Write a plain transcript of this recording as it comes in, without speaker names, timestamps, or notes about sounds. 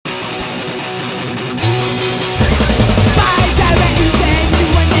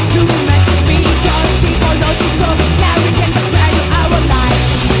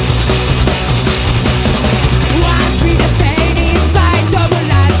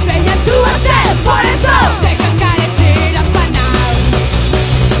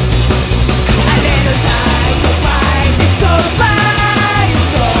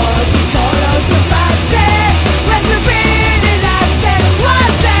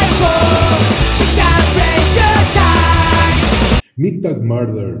Midtag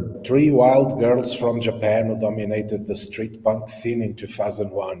Murder, three wild girls from Japan who dominated the street punk scene in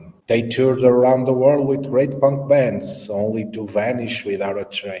 2001. They toured around the world with great punk bands, only to vanish without a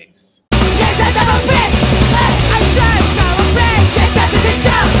trace.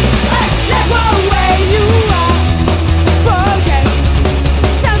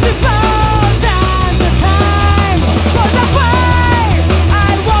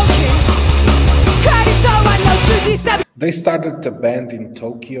 They started the band in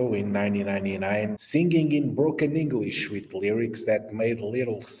Tokyo in 1999, singing in broken English with lyrics that made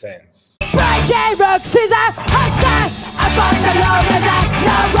little sense.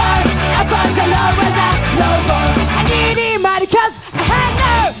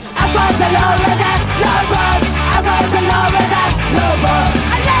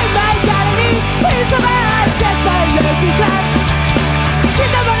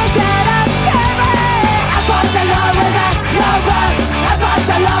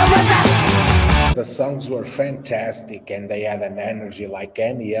 The songs were fantastic and they had an energy like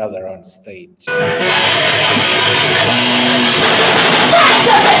any other on stage.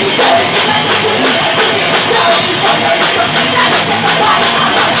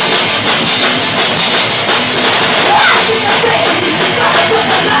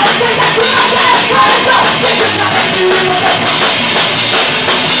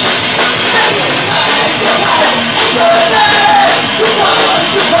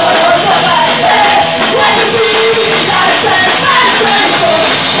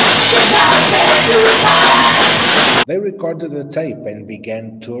 They recorded a tape and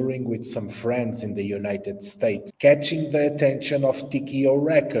began touring with some friends in the United States, catching the attention of Tokyo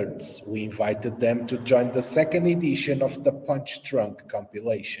Records, who invited them to join the second edition of the Punch Drunk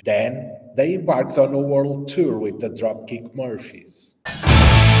compilation. Then, they embarked on a world tour with the Dropkick Murphys.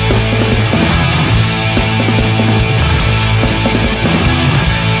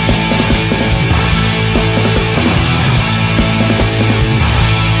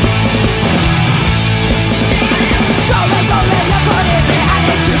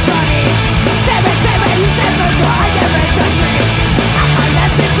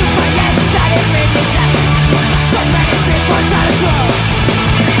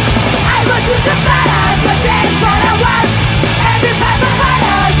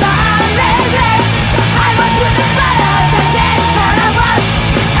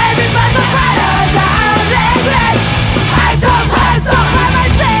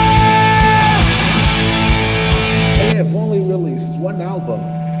 One album,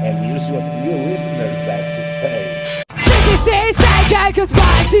 and here's what new listeners had to say. Cause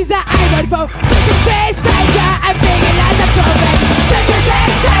once is that I would vote. Stranger, I'm feeling like a prophet.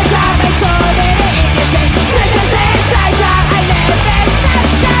 Stranger, my soul in the innocent. Stranger, I live in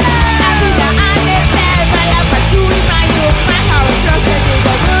Stranger. I think that I live there, but I'm not doing my youth. My heart is broken to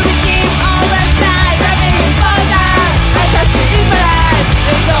the movie keep all the time. I'm being called out. I touch you in my life.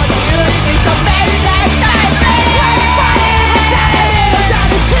 It's all the beauty, so baby, that's time.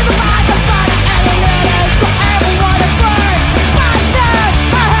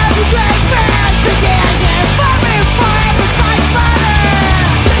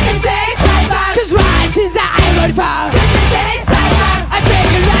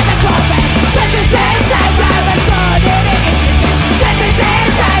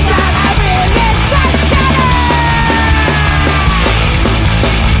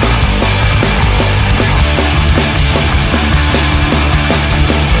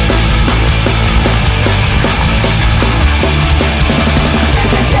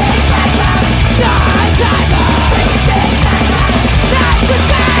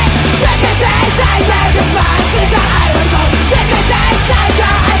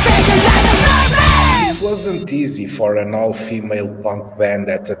 Wasn't easy for an all-female punk band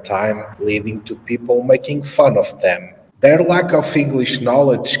at the time, leading to people making fun of them. Their lack of English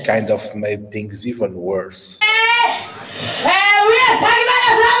knowledge kind of made things even worse. We are talking about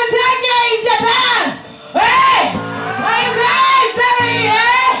a Valentine Day in Japan! Hey! Are you guys ready?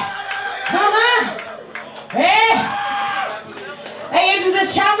 Come on! Hey, into the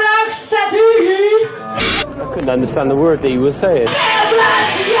shamrock statue! I couldn't understand the word that he was saying.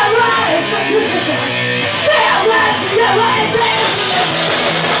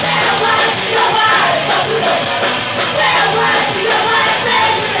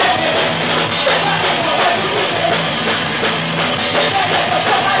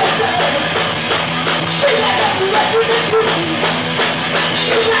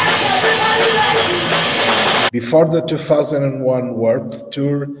 Before the 2001 Warped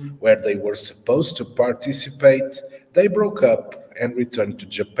Tour, where they were supposed to participate, they broke up and returned to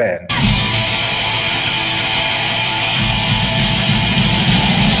Japan.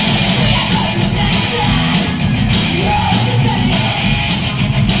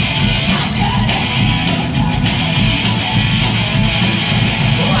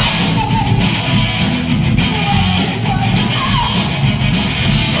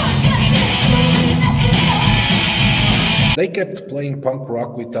 They kept playing punk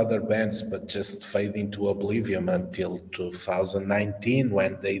rock with other bands, but just fade into oblivion until 2019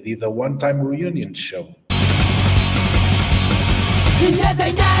 when they did a one-time reunion show.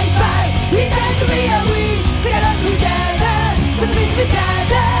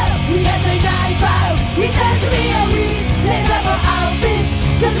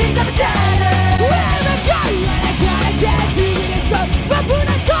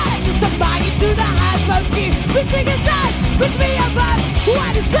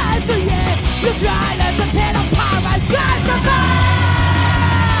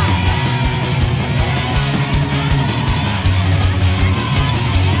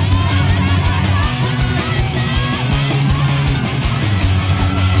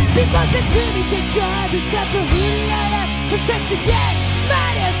 Because the TV can try to stop the real but such a get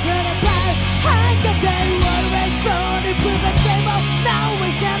mad as her about hang up they always born to put the table now we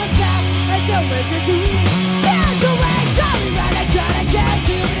stand aside as always as we dance away going right I gotta get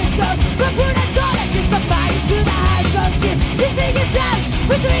through this stuff but put a dollar to somebody to the high club you think it's time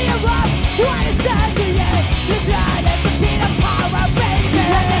with three of us what is that to you you try to beat a power baby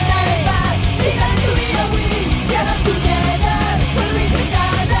we got to be a we get up together when we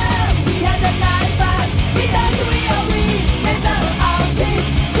together we had the night back we got to be a we let's have an outfit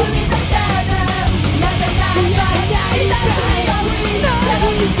we need some together we had the night back we got to be a we get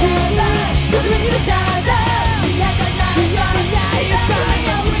up together cause we need each other we had the night back we got to be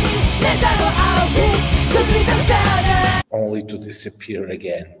a we let's have an outfit cause we need some together only to disappear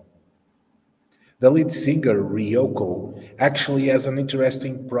again. The lead singer, Ryoko, actually has an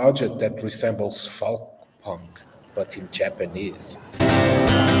interesting project that resembles folk punk, but in Japanese.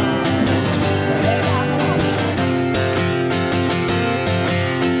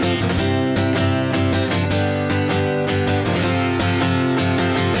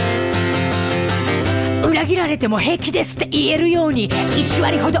 裏切られても平気ですって言えるように1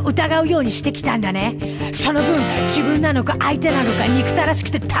割ほど疑うようにしてきたんだね。その分自分なのか相手なのか憎たらしく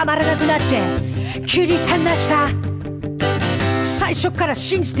てたまらなくなって切り離した。最初から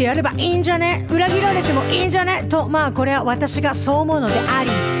信じてやればいいんじゃね、裏切られてもいいんじゃねと、まあこれは私がそう思うのであり、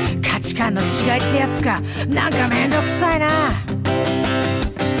価値観の違いってやつか。なんかめんどくさいな。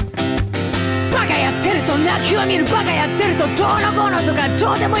バカやってると泣きを見る、バカやってるとどうのこうのとか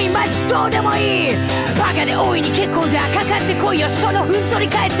どうでもいい、マジどうでもいい。バカで大いに結構だ、かかってこいよそのふんぞり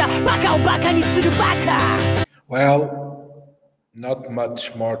返ったバカをバカにするバカ。 Well, not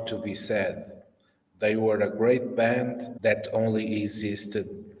much more to be said. They were a great band that only existed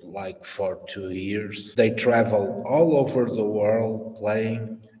like for 2 years. They traveled all over the world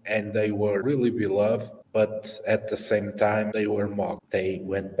playing and they were really beloved, but at the same time they were mocked. They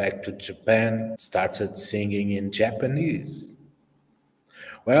went back to Japan, started singing in Japanese.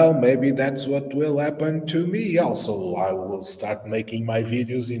 Well, maybe that's what will happen to me also. I will start making my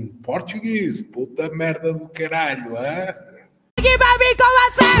videos in Portuguese. Puta merda do caralho, hein?